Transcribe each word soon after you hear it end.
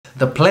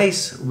The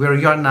place where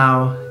you are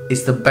now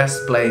is the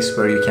best place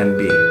where you can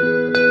be.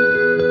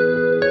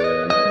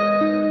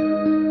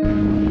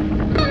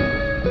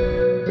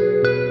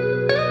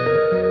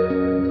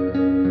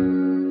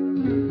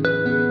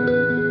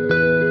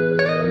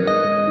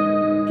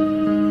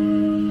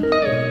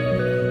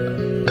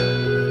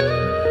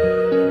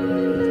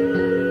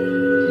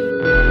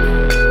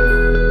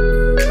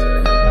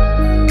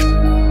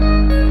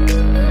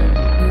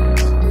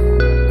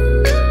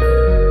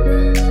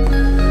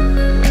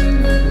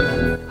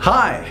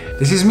 Hi,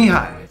 this is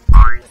Mihai.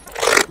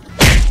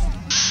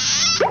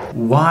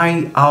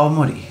 Why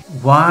Aomori?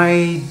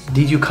 Why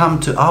did you come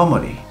to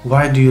Aomori?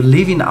 Why do you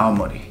live in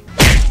Aomori?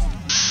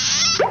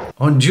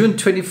 On June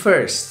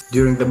 21st,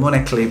 during the moon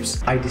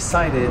eclipse, I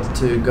decided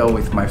to go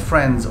with my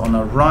friends on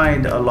a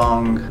ride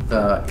along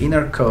the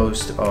inner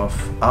coast of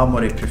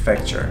Aomori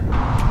Prefecture.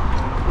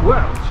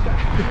 Wow!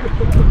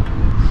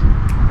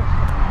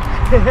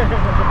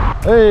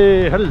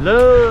 Hey,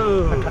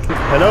 hello!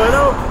 Hello,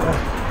 hello!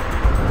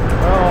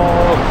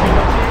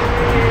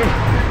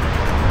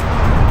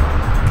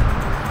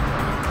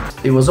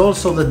 It was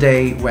also the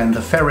day when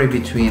the ferry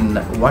between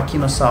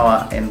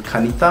Wakinosawa and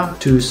Kanita,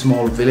 two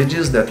small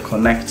villages that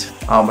connect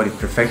Aomori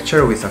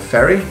Prefecture with a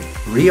ferry,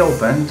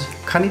 reopened.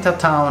 Kanita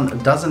town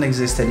doesn't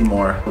exist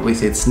anymore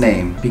with its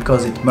name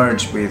because it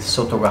merged with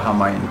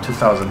Sotogahama in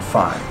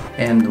 2005.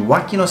 And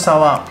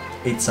Wakinosawa,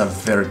 it's a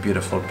very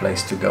beautiful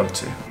place to go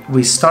to.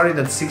 We started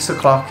at 6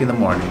 o'clock in the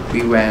morning.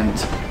 We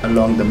went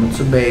along the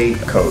Mutsubei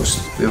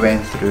coast. We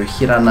went through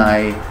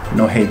Hiranai,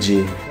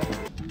 Noheji.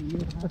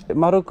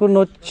 Maruku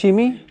no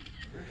Chimi?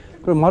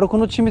 これマルコ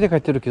のチミで書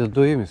いてるけど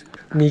どういう意味ですか？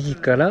右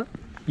から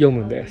読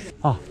むんです。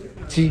あ、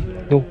ち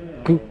の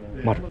く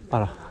まる。あ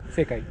ら、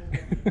正解。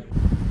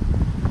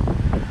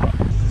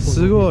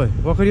すごい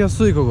わかりや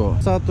すいここ。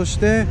スタートし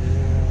て、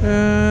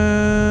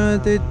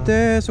って言っ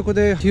てそこ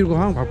で昼ご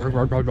飯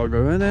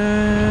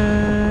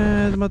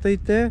また行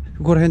って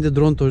ここら辺で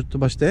ドローン飛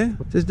ばして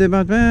で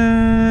またっ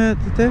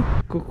て言って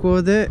こ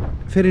こで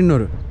フェリーに乗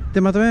る。で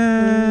またっ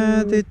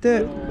て言っ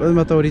て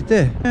また降り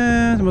て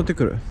持って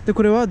くる。で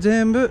これは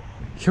全部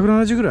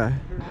170ぐらい？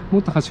も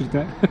っと走り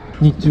たい。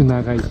日中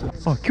長い。あ、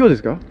今日で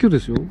すか？今日で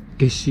すよ。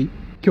夏至。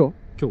今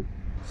日。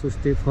そし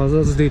てファザ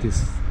ーズデーで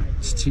す。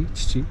父。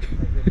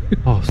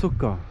あ、そっ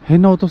か。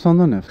変なお父さん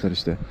だね、2人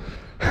して。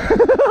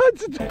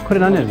これ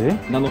何味？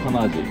菜の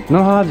花味。菜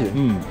の花味？う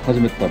ん。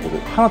初めて食べる。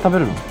花食べ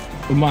るの？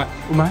うまい。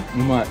うまい？う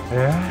まい。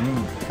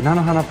菜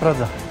の花プラ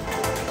ザ。おは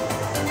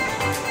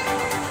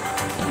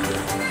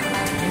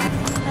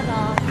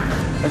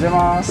ようござい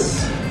ま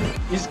す。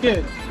It's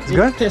good.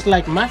 Good? It tastes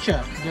like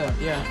matcha. Good,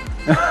 yeah.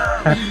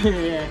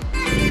 Yeah.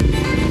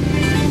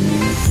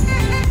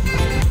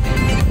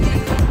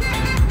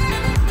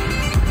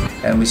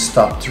 And we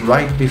stopped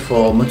right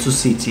before Mutsu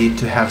City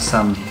to have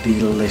some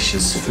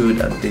delicious food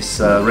at this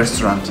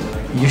restaurant.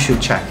 You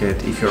should check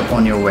it if you're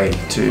on your way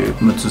to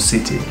Mutsu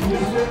City.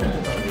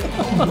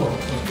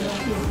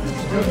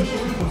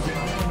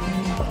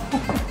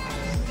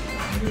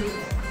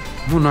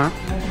 もうない？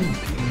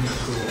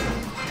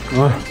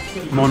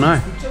もうな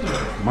い。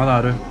まだ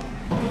ある。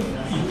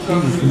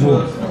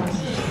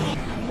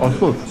あ、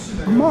そう。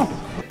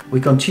We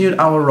continued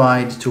our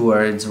ride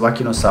towards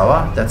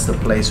Wakinosawa. That's the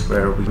place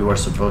where we were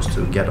supposed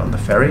to get on the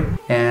ferry.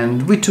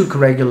 And we took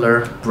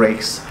regular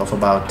breaks of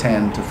about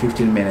 10 to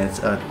 15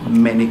 minutes at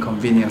many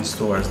convenience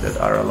stores that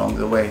are along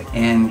the way.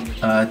 And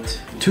at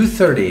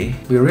 2:30,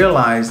 we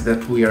realized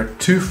that we are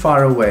too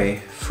far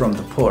away from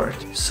the port.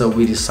 So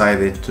we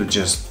decided to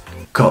just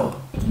go.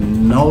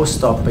 No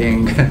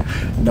stopping,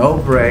 no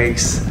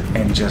breaks,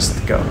 and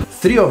just go.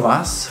 3 of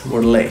us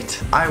were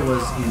late. I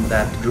was in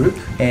that group,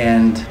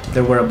 and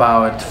there were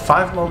about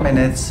 5 more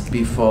minutes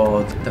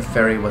before the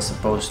ferry was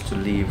supposed to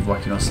leave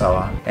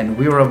Wakinosawa, and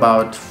we were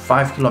about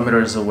 5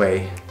 kilometers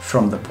away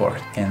from the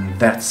port, and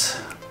that's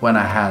when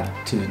I had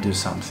to do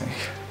something.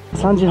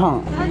 3時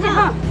半。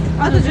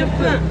あと10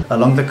分。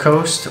Along the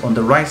coast, on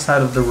the right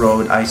side of the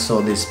road, I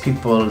saw these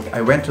people.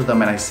 I went to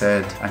them and I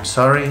said, "I'm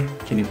sorry,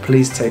 can you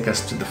please take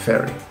us to the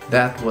ferry?"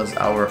 That was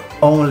our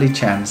only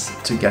chance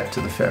to get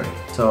to the ferry.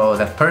 So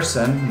that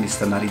person,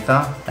 Mr.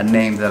 Narita, a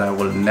name that I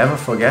will never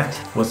forget,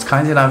 was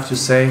kind enough to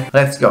say,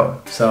 "Let's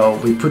go." So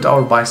we put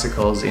our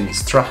bicycles in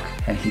his truck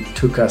and he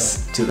took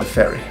us to the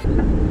ferry.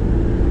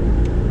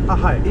 あ、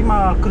はい。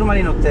今車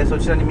に乗ってそ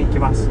ちらに行き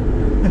ます。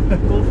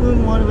5分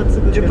もあればす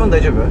ぐ。10分大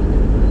丈夫？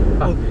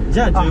あ、じ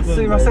ゃあ10分。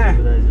すいません。あり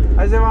がとう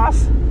ございま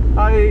す。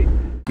はい。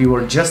We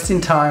were just in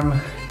time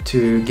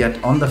to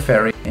get on the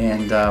ferry,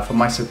 and for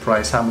my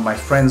surprise, some of my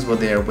friends were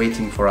there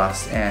waiting for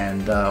us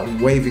and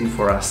waving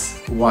for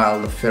us while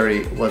the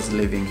ferry was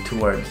leaving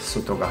toward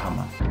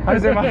Sotogahama. あ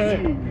りがとうござい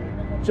ま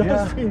す。ジ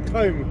ャスティン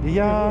タイム。い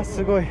やー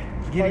すごい。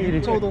ギリギ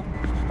リ。ちょうど。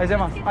ありが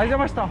とうございます。ありがとうござい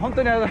ました。本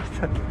当にありがとうご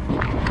ざいまし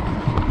た。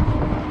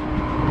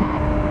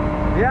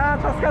いや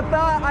ー助かっ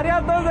た。ありが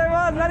とうござい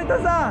ます成田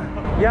さん。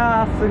い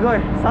やーすごい。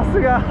さ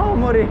すが青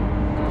森。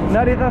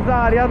成田さ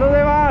んありがとうご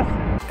ざいま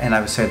す。and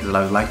I've said that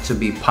I would like to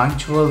be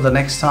punctual the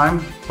next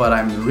time, but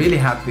I'm really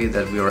happy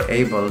that we were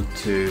able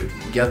to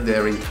get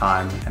there in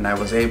time, and I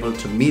was able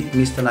to meet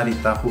Mr.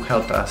 Narita who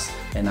helped us,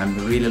 and I'm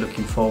really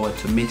looking forward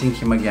to meeting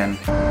him again.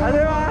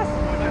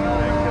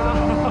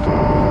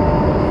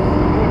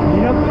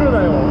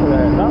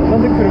 な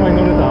んで車に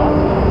乗れた？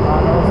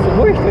す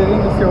ごい人いる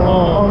んですよ。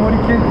青森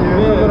県ってい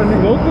うところに。す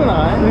ごくな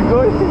い？す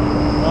ごい。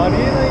ありえ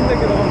ないんだ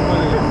けど本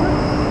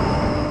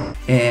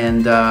当に。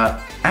And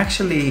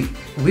actually,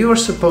 we were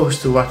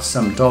supposed to watch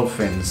some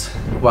dolphins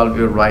while we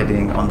were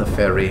riding on the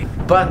ferry,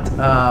 but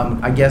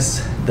I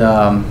guess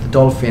the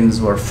dolphins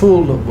were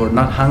full, were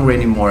not hungry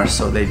anymore,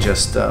 so they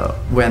just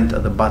went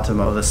at the bottom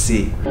of the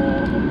sea.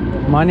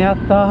 間に合っ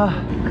た。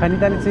カニ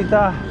タに着い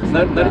た。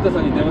成田さ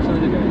んに電話しない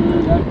といけな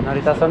い。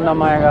成田さんの名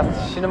前が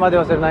死ぬまで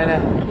忘れないね。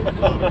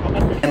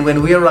And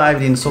when we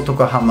arrived in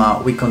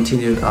Sotokohama, we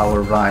continued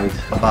our ride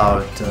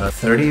about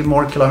 30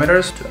 more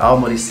kilometers to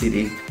Aomori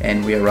city,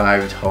 and we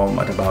arrived home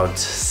at about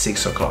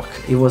 6 o'clock.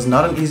 It was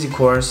not an easy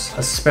course,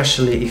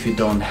 especially if you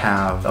don't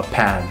have a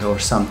pad or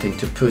something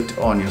to put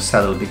on your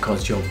saddle,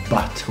 because your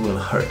butt will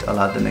hurt a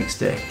lot the next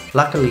day.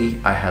 Luckily,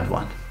 I had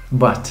one.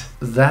 But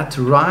that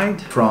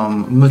ride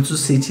from Mutsu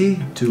City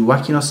to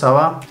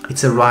Wakinosawa,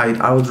 it's a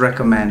ride I would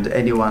recommend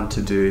anyone to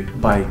do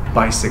by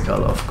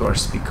bicycle, of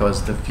course,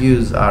 because the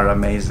views are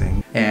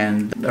amazing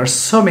and there are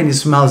so many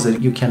smells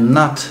that you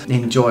cannot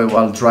enjoy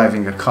while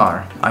driving a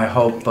car. I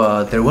hope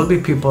there will be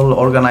people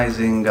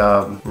organizing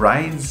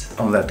rides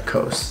on that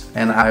coast,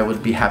 and I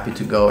would be happy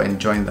to go and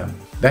join them.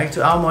 Back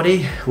to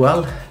Aomori,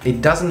 well,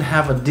 it doesn't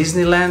have a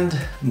Disneyland,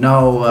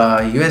 no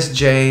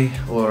USJ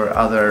or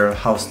other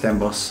house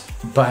temples,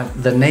 but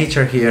the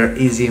nature here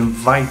is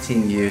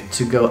inviting you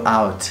to go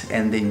out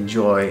and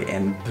enjoy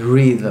and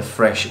breathe the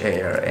fresh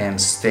air and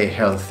stay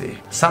healthy.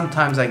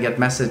 Sometimes I get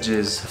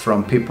messages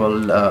from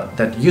people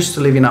that used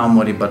to live in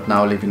Aomori but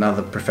now live in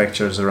other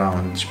prefectures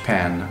around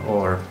Japan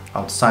or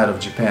outside of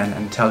Japan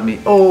and tell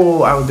me,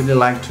 oh, I would really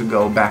like to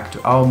go back to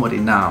Aomori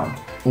now.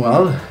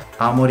 Well,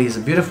 Aomori is a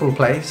beautiful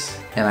place,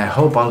 and I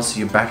hope I'll see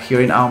you back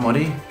here in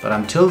Aomori. But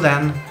until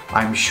then,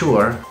 I'm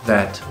sure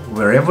that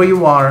wherever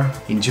you are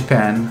in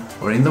Japan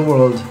or in the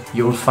world,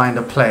 you will find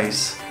a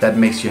place that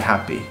makes you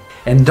happy.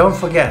 And don't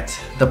forget,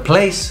 the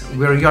place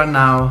where you are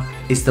now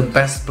is the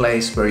best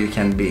place where you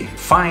can be.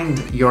 Find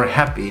your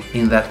happy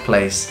in that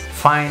place.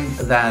 Find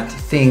that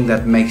thing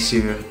that makes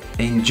you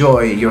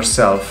enjoy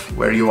yourself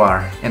where you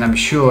are, and I'm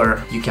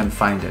sure you can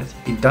find it.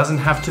 It doesn't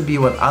have to be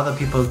what other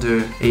people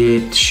do.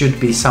 It should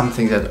be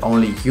something that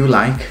only you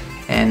like,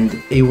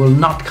 and it will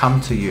not come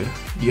to you.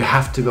 You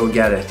have to go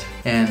get it.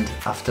 And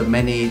after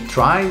many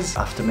tries,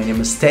 after many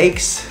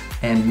mistakes,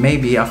 and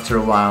maybe after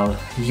a while,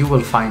 you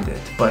will find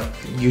it. But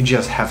you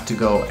just have to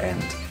go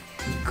and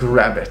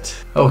grab it.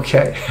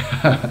 Okay.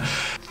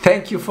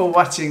 Thank you for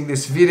watching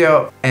this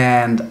video,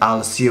 and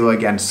I'll see you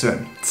again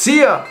soon. See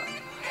ya!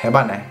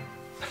 Hebane.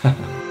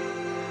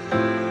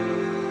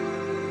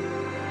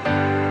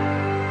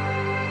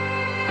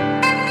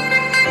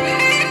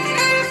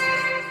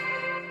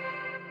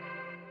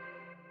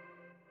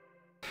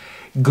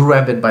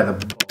 Grab it by the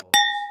balls.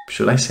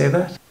 Should I say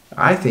that?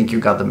 I think you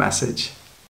got the message.